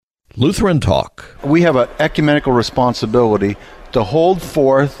Lutheran Talk. We have an ecumenical responsibility to hold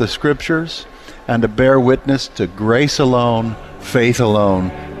forth the Scriptures and to bear witness to grace alone, faith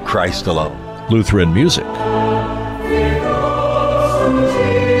alone, Christ alone. Lutheran music.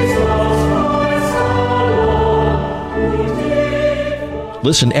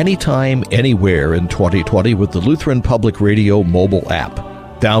 Listen anytime, anywhere in 2020 with the Lutheran Public Radio mobile app.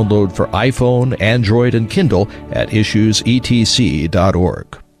 Download for iPhone, Android, and Kindle at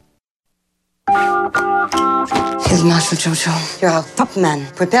issuesetc.org. Here's Marshal Jojo. You're our top man.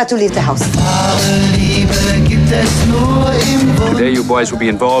 Prepare to leave the house. Today you boys will be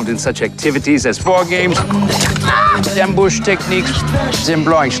involved in such activities as war games, ambush techniques, and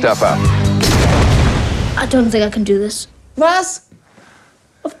blowing stuff up. I don't think I can do this. Was?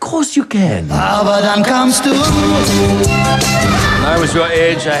 Of course you can. When I was your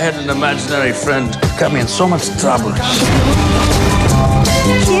age, I had an imaginary friend. Got me in so much trouble.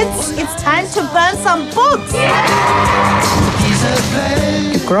 Kids, it's time to burn some books.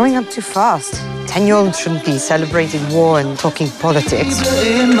 You're growing up too fast. 10-year-olds shouldn't be celebrating war and talking politics.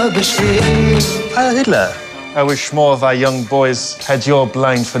 Heil Hitler. I wish more of our young boys had your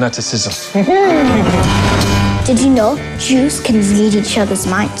blind fanaticism. Did you know Jews can read each other's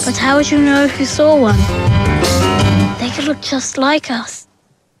minds? But how would you know if you saw one? They could look just like us.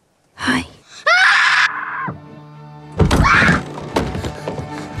 Hi.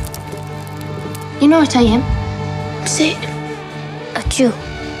 You know what I am? Say it. A Jew.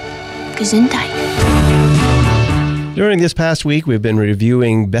 Gesundheit. During this past week, we've been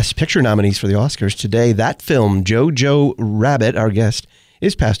reviewing Best Picture nominees for the Oscars. Today, that film, Jojo Rabbit, our guest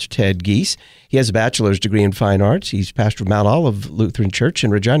is Pastor Ted Giese. He has a bachelor's degree in fine arts. He's pastor of Mount Olive Lutheran Church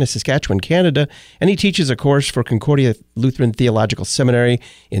in Regina, Saskatchewan, Canada, and he teaches a course for Concordia Lutheran Theological Seminary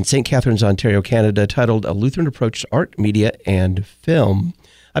in St. Catharines, Ontario, Canada, titled A Lutheran Approach to Art, Media, and Film.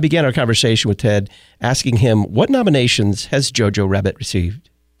 I began our conversation with Ted asking him, what nominations has Jojo Rabbit received?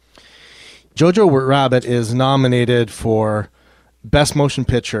 Jojo Rabbit is nominated for Best Motion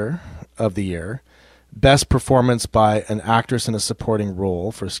Picture of the Year, Best Performance by an Actress in a Supporting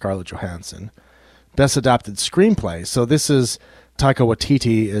Role for Scarlett Johansson, Best Adapted Screenplay. So this is, Taika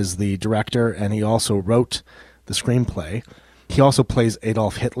Waititi is the director, and he also wrote the screenplay. He also plays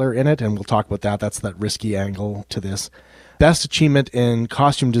Adolf Hitler in it, and we'll talk about that. That's that risky angle to this. Best Achievement in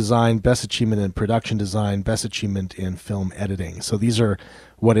Costume Design, Best Achievement in Production Design, Best Achievement in Film Editing. So these are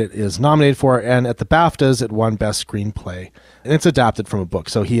what it is nominated for, and at the BAFTAs, it won Best Screenplay. And it's adapted from a book,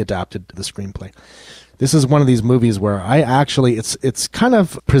 so he adapted the screenplay. This is one of these movies where I actually, it's kind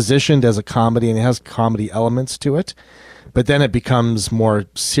of positioned as a comedy, and it has comedy elements to it, but then it becomes more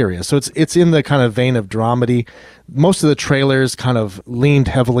serious. So it's in the kind of vein of dramedy. Most of the trailers kind of leaned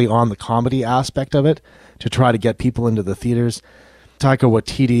heavily on the comedy aspect of it to try to get people into the theaters. Taika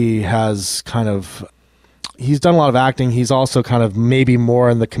Waititi has kind of, he's done a lot of acting. He's also kind of maybe more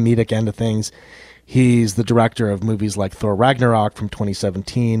in the comedic end of things. He's the director of movies like Thor Ragnarok from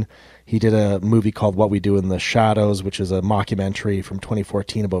 2017. He did a movie called What We Do in the Shadows, which is a mockumentary from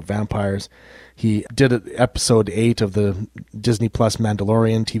 2014 about vampires. He did episode 8 of the Disney Plus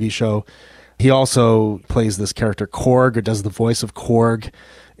Mandalorian TV show. He also plays this character Korg, or does the voice of Korg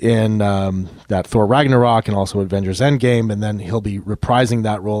in that Thor Ragnarok and also Avengers Endgame, and then he'll be reprising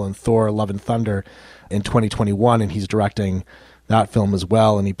that role in Thor Love and Thunder in 2021, and he's directing that film as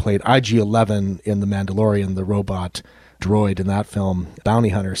well, and he played IG-11 in The Mandalorian, the robot droid in that film, Bounty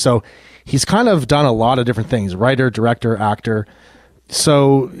Hunter. So he's kind of done a lot of different things, writer, director, actor.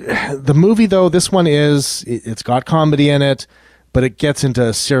 So the movie, though, this one it's got comedy in it, but it gets into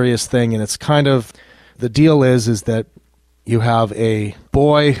a serious thing, and it's kind of, the deal is that you have a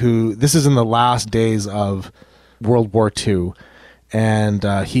boy who, this is in the last days of World War II, and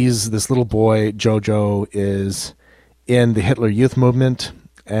he's this little boy, Jojo, is in the Hitler Youth Movement,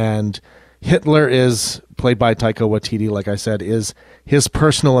 and Hitler is, played by Taika Waititi, like I said, is his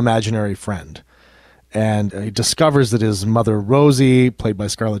personal imaginary friend. And he discovers that his mother, Rosie, played by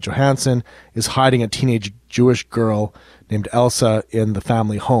Scarlett Johansson, is hiding a teenage Jewish girl named Elsa in the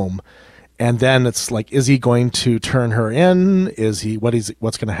family home. And then it's like, is he going to turn her in?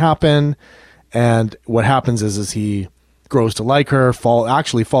 What's going to happen? And what happens is he grows to like her,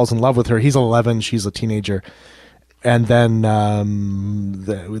 actually falls in love with her. He's 11, she's a teenager. And then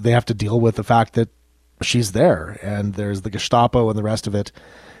they have to deal with the fact that she's there, and there's the Gestapo and the rest of it.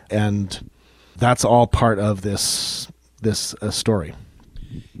 And that's all part of this story.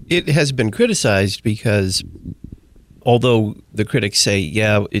 It has been criticized because although the critics say,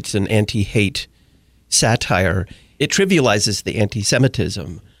 yeah, it's an anti-hate satire, it trivializes the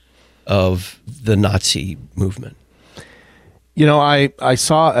anti-Semitism of the Nazi movement. I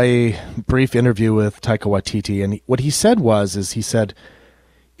saw a brief interview with Taika Waititi, and what he said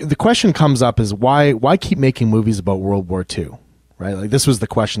the question comes up is why keep making movies about World War II, right? Like, this was the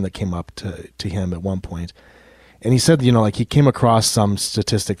question that came up to him at one point. And he said, he came across some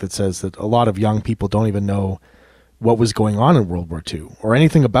statistic that says that a lot of young people don't even know what was going on in World War II or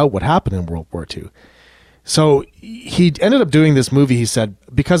anything about what happened in World War II. So he ended up doing this movie, he said,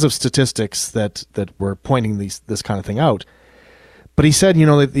 because of statistics that were pointing this kind of thing out. But he said,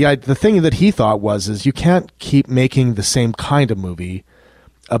 the thing that he thought is you can't keep making the same kind of movie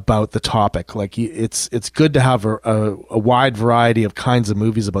about the topic. Like, it's good to have a wide variety of kinds of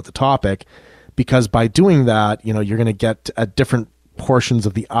movies about the topic, because by doing that, you're going to get at different portions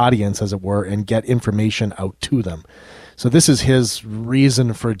of the audience, as it were, and get information out to them. So this is his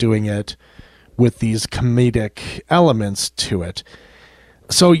reason for doing it, with these comedic elements to it.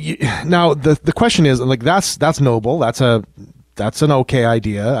 So now the question is, like, that's noble. That's an okay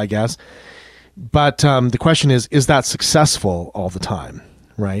idea, I guess. But the question is that successful all the time,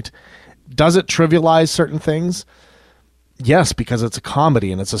 right? Does it trivialize certain things? Yes, because it's a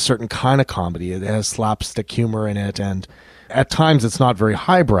comedy, and it's a certain kind of comedy. It has slapstick humor in it, and at times it's not very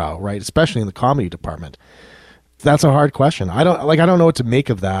highbrow, right? Especially in the comedy department. That's a hard question. I don't know what to make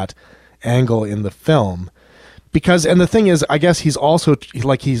of that angle in the film, because, and the thing is, I guess he's also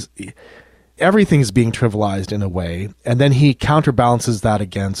everything's being trivialized in a way, and then he counterbalances that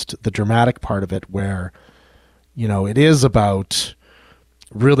against the dramatic part of it, where it is about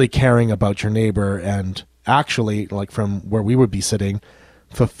really caring about your neighbor and actually, like, from where we would be sitting,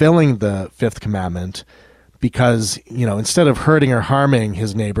 fulfilling the fifth commandment, because instead of hurting or harming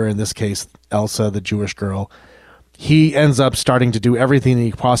his neighbor, in this case Elsa, the Jewish girl, he ends up starting to do everything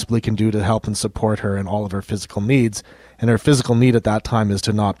he possibly can do to help and support her in all of her physical needs. And her physical need at that time is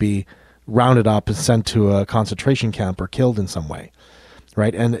to not be rounded up and sent to a concentration camp or killed in some way,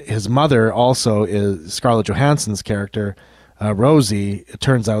 right? And his mother also is Scarlett Johansson's character, Rosie. It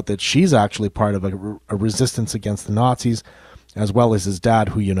turns out that she's actually part of a resistance against the Nazis, as well as his dad,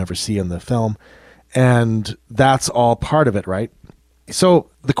 who you never see in the film. And that's all part of it, right? So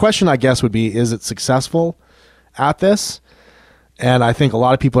the question, I guess, would be, is it successful at this? And I think a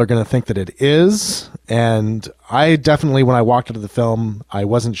lot of people are going to think that it is. And I definitely, when I walked into the film, I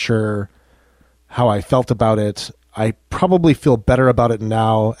wasn't sure how I felt about it. I probably feel better about it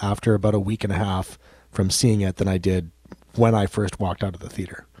now after about a week and a half from seeing it than I did when I first walked out of the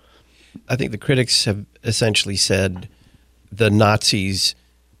theater. I think the critics have essentially said the Nazis,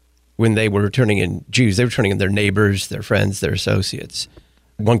 when they were turning in Jews, they were turning in their neighbors, their friends, their associates.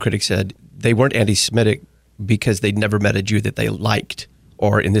 One critic said they weren't anti-Semitic because they'd never met a Jew that they liked,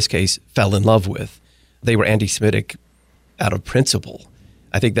 or in this case, fell in love with. They were anti-Semitic out of principle.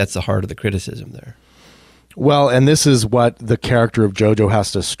 I think that's the heart of the criticism there. Well, and this is what the character of Jojo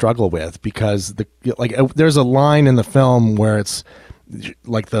has to struggle with, because there's a line in the film where it's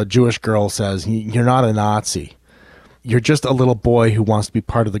like the Jewish girl says, "You're not a Nazi. You're just a little boy who wants to be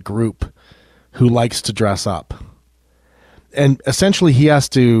part of the group, who likes to dress up." And essentially he has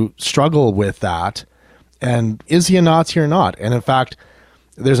to struggle with that. And is he a Nazi or not? And in fact,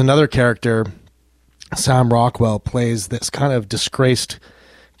 there's another character, Sam Rockwell, plays this kind of disgraced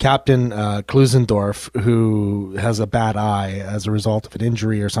Captain Klusendorf, who has a bad eye as a result of an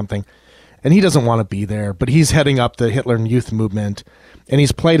injury or something. And he doesn't want to be there, but he's heading up the Hitler Youth movement. And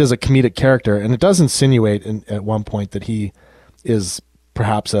he's played as a comedic character. And it does insinuate at one point that he is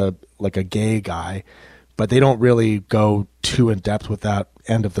perhaps a gay guy, but they don't really go too in depth with that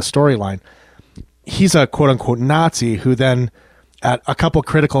end of the storyline. He's a quote-unquote Nazi who then, at a couple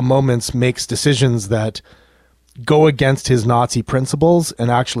critical moments, makes decisions that go against his Nazi principles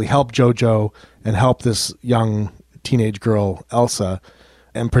and actually help Jojo and help this young teenage girl, Elsa,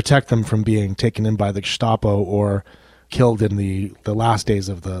 and protect them from being taken in by the Gestapo or killed in the last days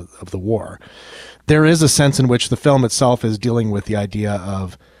of the war. There is a sense in which the film itself is dealing with the idea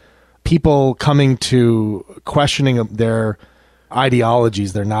of people coming to questioning their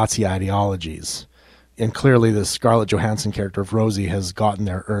ideologies, their Nazi ideologies. And clearly the Scarlett Johansson character of Rosie has gotten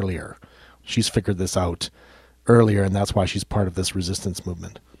there earlier. She's figured this out earlier, and that's why she's part of this resistance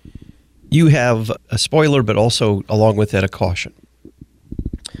movement. You have a spoiler, but also along with that a caution.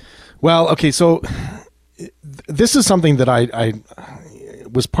 Well, okay, so this is something that I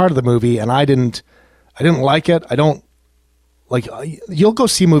was part of the movie, and I didn't like it. I don't like. You'll go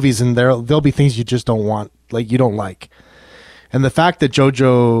see movies, and there'll be things you just don't want, like you don't like. And the fact that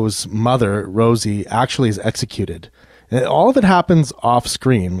Jojo's mother, Rosie, actually is executed, and all of it happens off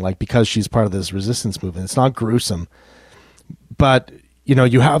screen, like because she's part of this resistance movement. It's not gruesome, but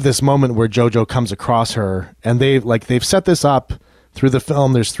you have this moment where Jojo comes across her, and they've set this up through the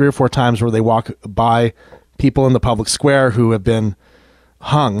film. There's 3 or 4 times where they walk by people in the public square who have been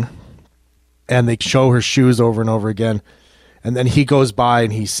hung, and they show her shoes over and over again. And then he goes by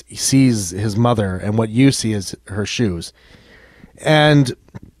and he sees his mother, and what you see is her shoes. And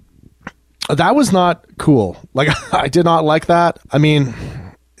that was not cool. Like, I did not like that. I mean,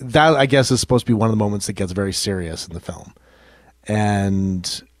 that, I guess, is supposed to be one of the moments that gets very serious in the film.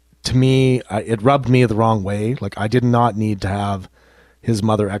 And to me, it rubbed me the wrong way. Like, I did not need to have his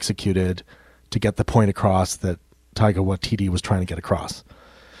mother executed to get the point across that Taika Waititi was trying to get across.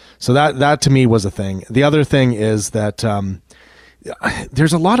 So that to me was a thing. The other thing is that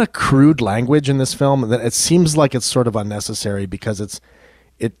there's a lot of crude language in this film that it seems like it's sort of unnecessary, because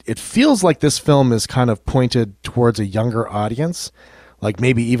it feels like this film is kind of pointed towards a younger audience, like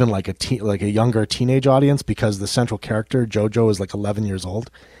maybe even like a younger teenage audience, because the central character Jojo is like 11 years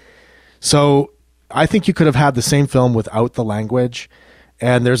old. So I think you could have had the same film without the language.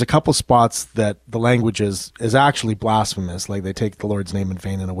 And there's a couple spots that the language is actually blasphemous. Like, they take the Lord's name in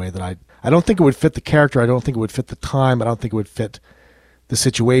vain in a way that I don't think it would fit the character. I don't think it would fit the time. I don't think it would fit the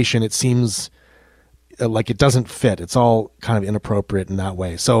situation. It seems like it doesn't fit. It's all kind of inappropriate in that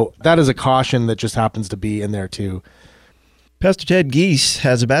way. So that is a caution that just happens to be in there too. Pastor Ted Giese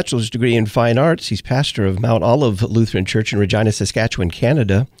has a bachelor's degree in fine arts. He's pastor of Mount Olive Lutheran Church in Regina, Saskatchewan,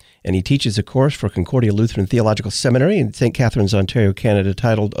 Canada. And he teaches a course for Concordia Lutheran Theological Seminary in St. Catharines, Ontario, Canada,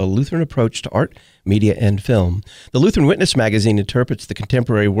 titled A Lutheran Approach to Art, Media, and Film. The Lutheran Witness magazine interprets the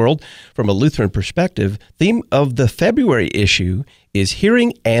contemporary world from a Lutheran perspective. Theme of the February issue is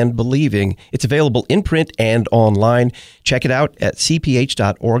Hearing and Believing. It's available in print and online. Check it out at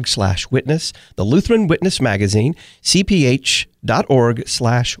cph.org/witness. The Lutheran Witness magazine,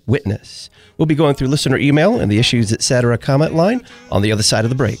 cph.org/witness. We'll be going through listener email and the Issues Etc. comment line on the other side of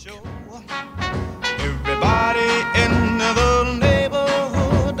the break. Everybody in the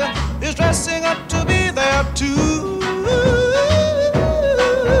neighborhood is dressing up to be there too.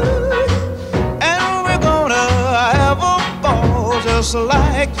 And we're gonna have a ball just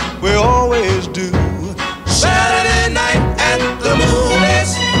like we always do. Saturday night at the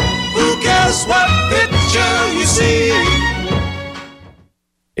movies, who cares what picture you see?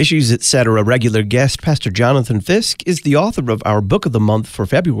 Issues Etc. regular guest Pastor Jonathan Fisk is the author of our book of the month for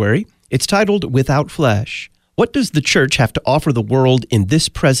February. It's titled Without Flesh. What does the church have to offer the world in this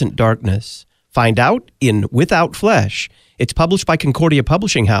present darkness? Find out in Without Flesh. It's published by Concordia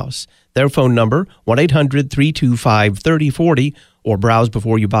Publishing House. Their phone number, 1-800-325-3040, or browse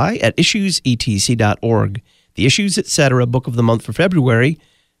before you buy at issuesetc.org. The Issues Etc. book of the month for February,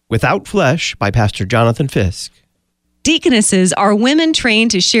 Without Flesh, by Pastor Jonathan Fisk. Deaconesses are women trained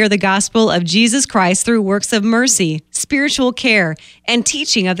to share the gospel of Jesus Christ through works of mercy, spiritual care, and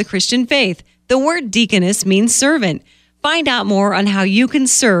teaching of the Christian faith. The word deaconess means servant. Find out more on how you can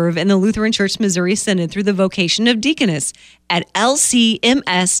serve in the Lutheran Church Missouri Synod through the vocation of deaconess at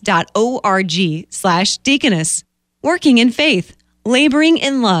lcms.org/deaconess. Working in faith, laboring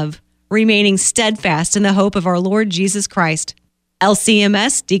in love, remaining steadfast in the hope of our Lord Jesus Christ.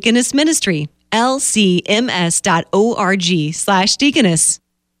 LCMS Deaconess Ministry. lcms.org/deaconess.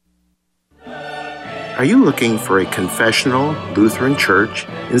 Are you looking for a confessional Lutheran church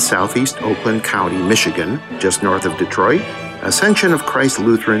in southeast Oakland County, Michigan, just north of Detroit? Ascension of Christ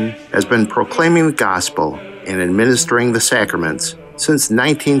Lutheran has been proclaiming the gospel and administering the sacraments since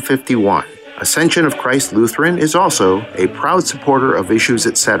 1951. Ascension of Christ Lutheran is also a proud supporter of Issues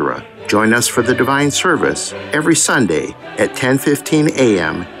Etc. Join us for the Divine Service every Sunday at 10:15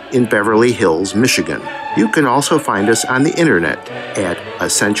 a.m. in Beverly Hills, Michigan. You can also find us on the internet at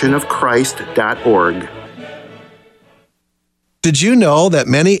ascensionofchrist.org. Did you know that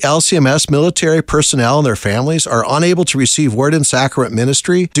many LCMS military personnel and their families are unable to receive Word and Sacrament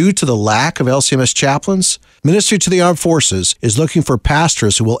ministry due to the lack of LCMS chaplains? Ministry to the Armed Forces is looking for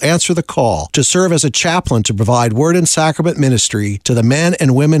pastors who will answer the call to serve as a chaplain to provide Word and Sacrament ministry to the men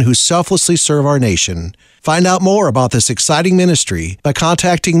and women who selflessly serve our nation. Find out more about this exciting ministry by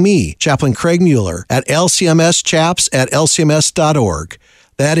contacting me, Chaplain Craig Mueller, at lcmschaps@lcms.org.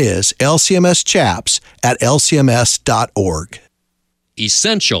 That is lcmschaps@lcms.org.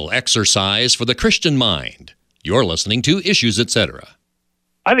 Essential exercise for the Christian mind. You're listening to Issues Etc.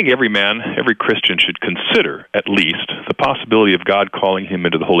 I think every man, every Christian should consider, at least, the possibility of God calling him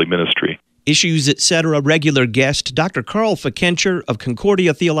into the holy ministry. Issues Etc. regular guest Dr. Carl Fickencher of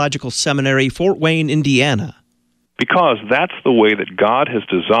Concordia Theological Seminary, Fort Wayne, Indiana. Because that's the way that God has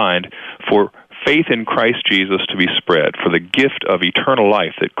designed for faith in Christ Jesus to be spread, for the gift of eternal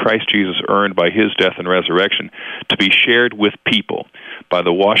life that Christ Jesus earned by his death and resurrection to be shared with people by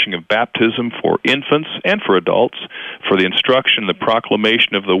the washing of baptism for infants and for adults, for the instruction, the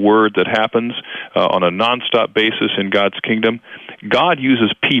proclamation of the word that happens on a nonstop basis in God's kingdom. God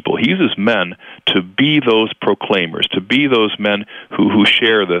uses people, he uses men to be those proclaimers, to be those men who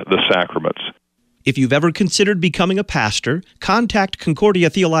share the sacraments. If you've ever considered becoming a pastor, contact Concordia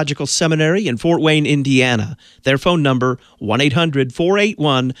Theological Seminary in Fort Wayne, Indiana. Their phone number,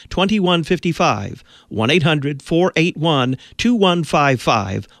 1-800-481-2155,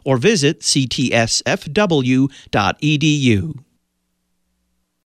 1-800-481-2155, or visit ctsfw.edu.